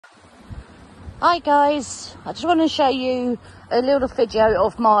Hi guys, I just want to show you a little video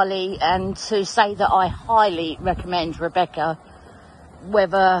of Marley and to say that I highly recommend Rebecca,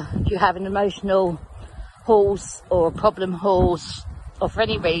 whether you have an emotional horse or a problem horse or for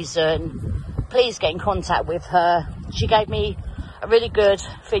any reason, please get in contact with her. She gave me a really good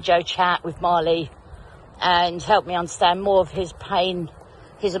video chat with Marley and helped me understand more of his pain,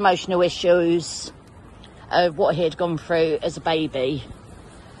 his emotional issues, of what he had gone through as a baby.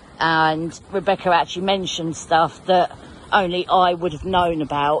 And Rebecca actually mentioned stuff that only I would have known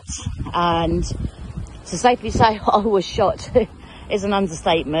about, and to safely say I was shocked is an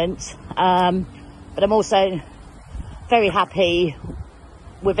understatement, but I'm also very happy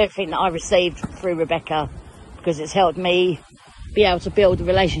with everything that I received through Rebecca, because it's helped me be able to build a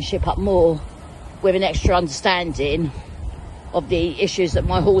relationship up more with an extra understanding of the issues that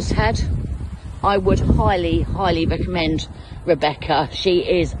my horse had. I would highly recommend Rebecca. She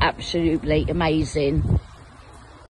is absolutely amazing.